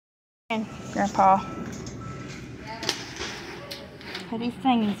And Grandpa, put these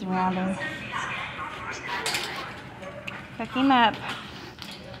things around him. Hook him up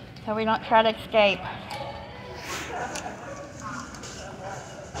so we don't try to escape.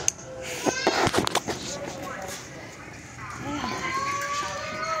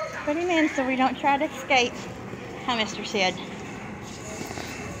 Put him in so we don't try to escape. Hi, Mr. Sid.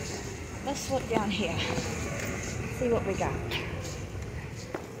 Let's look down here. See what we got.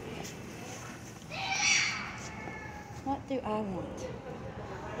 What do I want?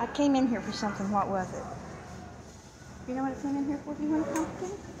 I came in here for something. What was it? You know what I came in here for? Do you want a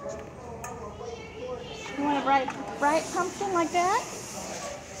pumpkin? You want a bright pumpkin like that?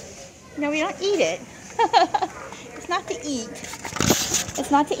 No, we don't eat it. It's not to eat.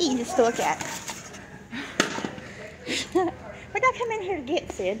 It's not to eat, it's to look at. What did I come in here to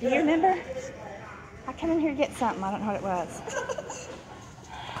get, Sid? Do you remember? I came in here to get something. I don't know what it was.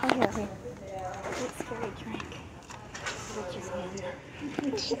 Oh, here. Get scary drink.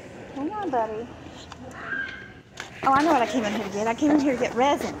 Hang on, buddy. Oh, I know what I came in here to get. I came in here to get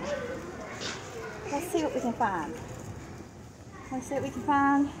resin. Let's see what we can find. Want to see what we can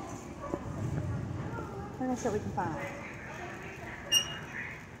find? We're going to see what we can find.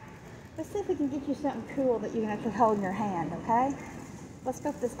 Let's see if we can get you something cool that you can actually hold in your hand, okay? Let's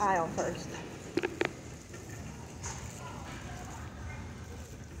go to this aisle first.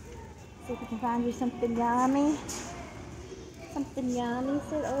 See if we can find you something yummy. Something yummy.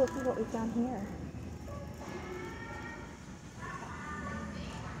 Oh, see what we found here.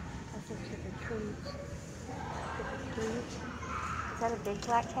 That's a trick or treat. Trick or treat. Is that a big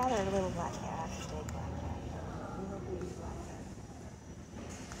black cat or a little black cat? That's a big black cat. Little bitty black cat.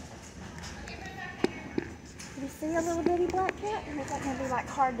 Do you see a little bitty black cat? Or is that going to be like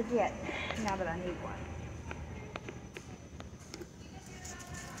hard to get now that I need one?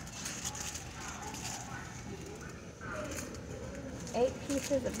 8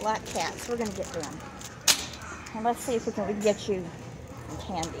 pieces of black cats. We're going to get them. And let's see if we can get you some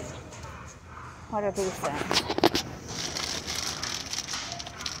candy. What are these things?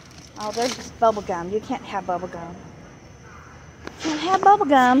 Oh, there's just bubble gum. You can't have bubble gum. You can't have bubble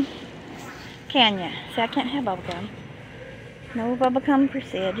gum, can you? See, I can't have bubble gum. No bubble gum for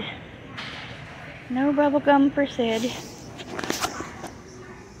Sid. No bubble gum for Sid.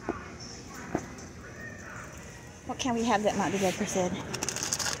 What can we have that might be good for Sid?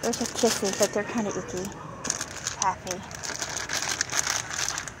 Those are kisses, but they're kind of icky. Happy.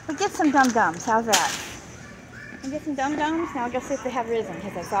 We'll get some dum-dums. How's that? We'll get some dum-dums. Now I'll go see if they have risen,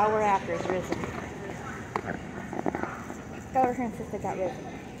 because that's all we're after is risen. Let's go over here and see if they got risen.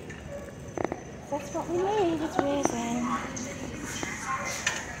 That's what we need, is risen.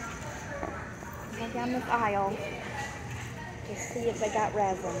 Go down this aisle to see if they got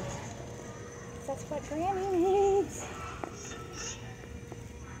resin. That's what Granny needs.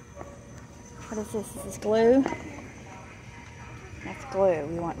 What is this? Is this glue? That's glue.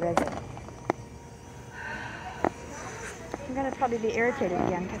 We want resin. I'm going to probably be irritated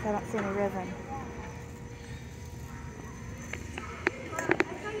again because I don't see any resin.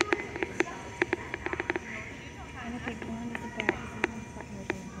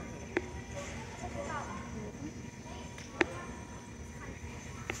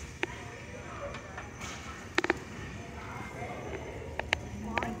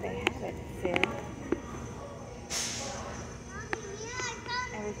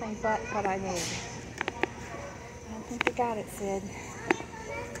 Everything but what I need. I don't think we got it, Sid.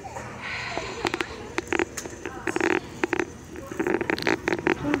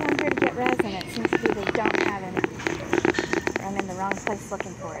 Came down here to get resin. It seems to be they don't have any. Or I'm in the wrong place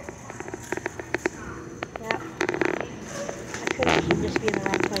looking for it. Yep. I could actually just be in the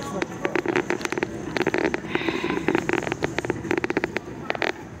wrong place looking for it.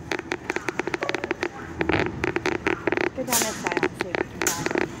 Go down this side and see if we can find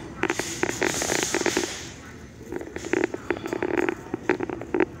it.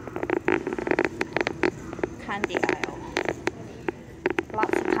 Candy aisle.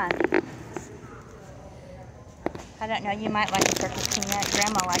 Lots of candy. I don't know, you might like a circus peanut.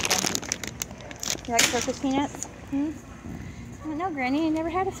 Grandma liked them. You like circus peanuts? I don't know, Granny. You never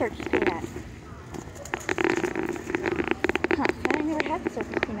had a circus peanut. Huh, I never had the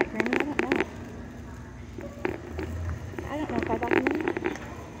circus peanut, Granny. I don't know. I don't know if I like them or not.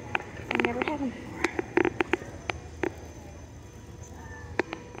 I've never had them before.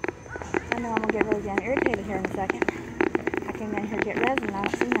 I know I'm going to get really damn irritated here in a second. I came in here to get resin and I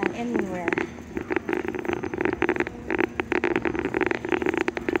don't see none anywhere.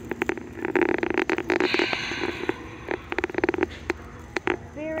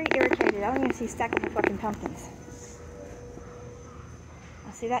 Very very irritated. I don't even see stackable fucking pumpkins.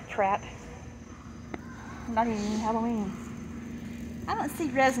 I see that crap. Not even Halloween. I don't see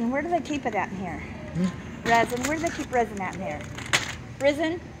resin. Where do they keep it at in here? Resin. Where do they keep resin at in here?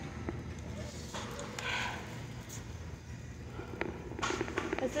 Resin?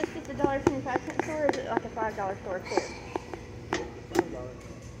 Is this just a $1.25 store, or is it like a $5 store too? $5.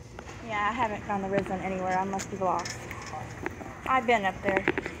 Yeah, I haven't found the resin anywhere. I must be lost. I've been up there.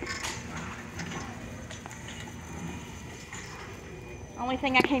 Only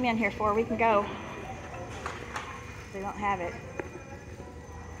thing I came in here for. We can go. They don't have it.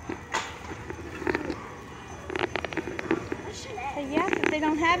 So yeah, if they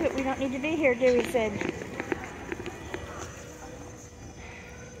don't have it, we don't need to be here, Dewey said.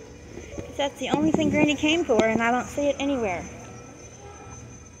 Because that's the only thing Granny came for, and I don't see it anywhere.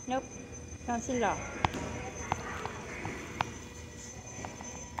 Nope, don't see it at all.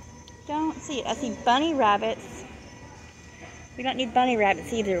 Don't see it. I see bunny rabbits. We don't need bunny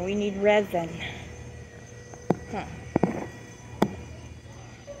rabbits either. We need resin. Huh.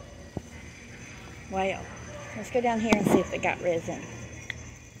 Well, let's go down here and see if they got resin.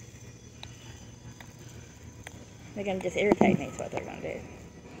 They're going to just irritate me is what they're going to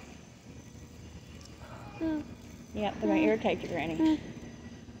do. Yep, they're going to irritate your granny.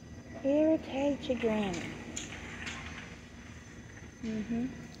 Irritate your granny.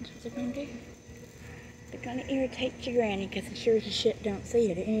 That's what they're going to do. They're going to irritate your granny because it sure as shit don't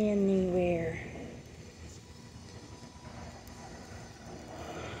see it anywhere.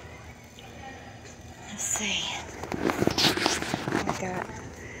 Let's see. I've got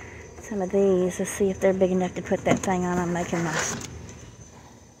some of these. Let's see if they're big enough to put that thing on. I'm making my... I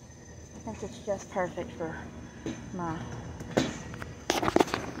think it's just perfect for my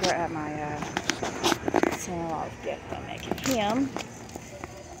son-in-law's gift. I'm making him.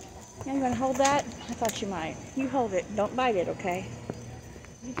 I'm going to hold that. I thought you might. You hold it. Don't bite it, okay?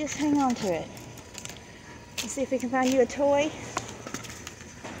 You just hang on to it. Let's see if we can find you a toy.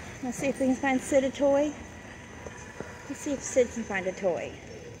 Let's see if we can find Sid a toy. Let's see if Sid can find a toy.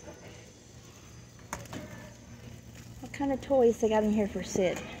 What kind of toys they got in here for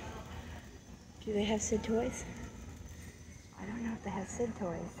Sid? Do they have Sid toys? I don't know if they have Sid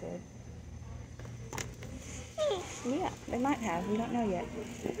toys, Sid. Yeah, they might have. We don't know yet.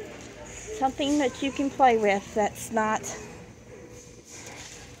 Something that you can play with that's not...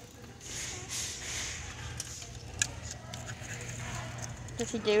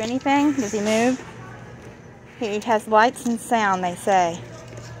 Does he do anything? Does he move? He has lights and sound, they say.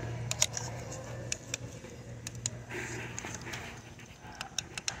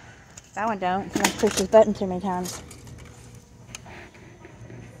 That one don't. He must push his button too many times.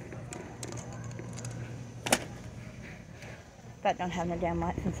 That don't have no damn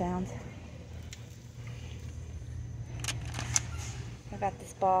lights and sounds. What about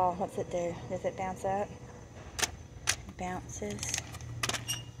this ball? What's it do? Does it bounce up? It bounces.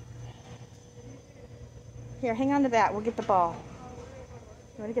 Here, hang on to that. We'll get the ball.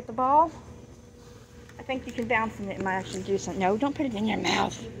 You want to get the ball? I think you can bounce it. It might actually do something. No, don't put it in your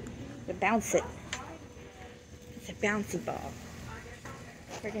mouth. You bounce it. It's a bouncy ball.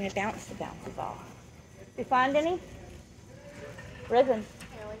 We're going to bounce the bouncy ball. Did you find any? Resin.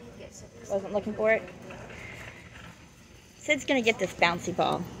 Wasn't looking for it. Sid's going to get this bouncy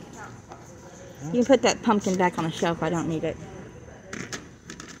ball. You can put that pumpkin back on the shelf. I don't need it.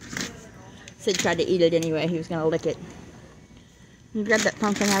 Sid tried to eat it anyway. He was going to lick it. You grab that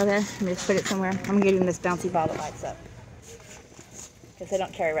pumpkin out of there. Let me just put it somewhere. I'm going to give him this bouncy ball that lights up. Because they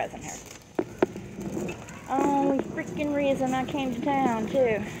don't carry resin here. Only freaking reason I came to town,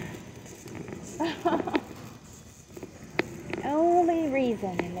 too. Only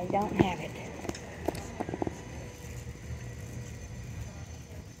reason, and they don't have it.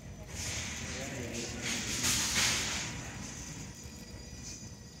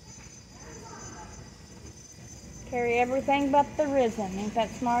 Carry everything but the resin. Ain't that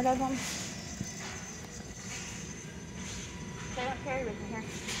smart of them? They don't carry resin here.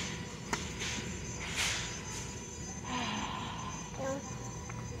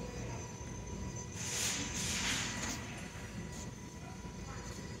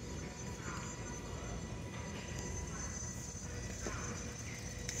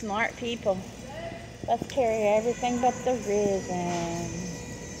 Smart people. Let's carry everything but the resin.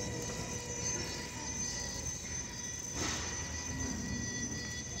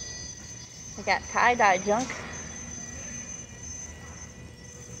 They got tie-dye junk.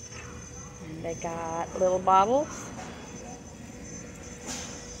 And they got little bottles.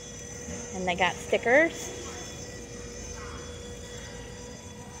 And they got stickers.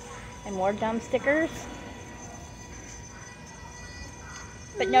 And more gum stickers.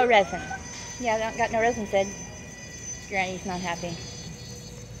 But no resin. Yeah, I got no resin, said Granny's not happy.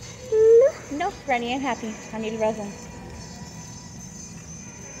 No, Granny ain't happy. I need resin.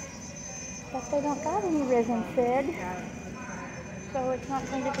 But they don't got any resin, Sid. So it's not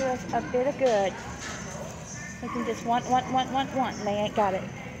going to do us a bit of good. They can just want, and they ain't got it.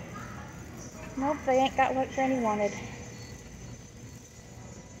 Nope, they ain't got what Granny wanted.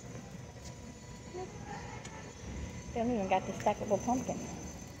 Nope. They don't even got the stackable pumpkin.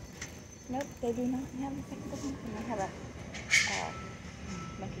 Nope, they do not have the stackable pumpkin. They have a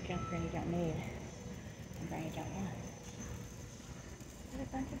bunch of junk Granny don't need. And Granny don't want. A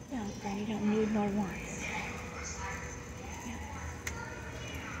bunch of junk Granny don't need nor want.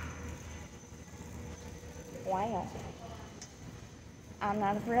 Wow. I'm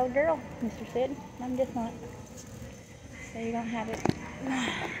not a real girl, Mr. Sid. I'm just not. So you don't have it.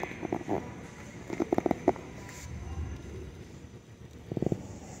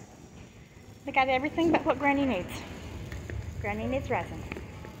 They got everything but what Granny needs. Granny needs resin.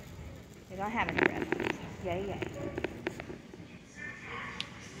 They don't have any resin. Yay, yay.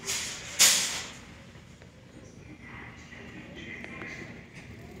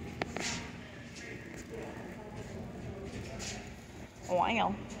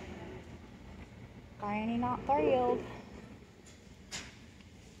 Wow. Granny not thrilled.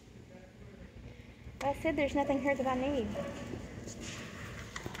 I said there's nothing here that I need.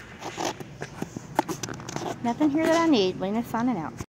 Nothing here that I need. Lena's signing out.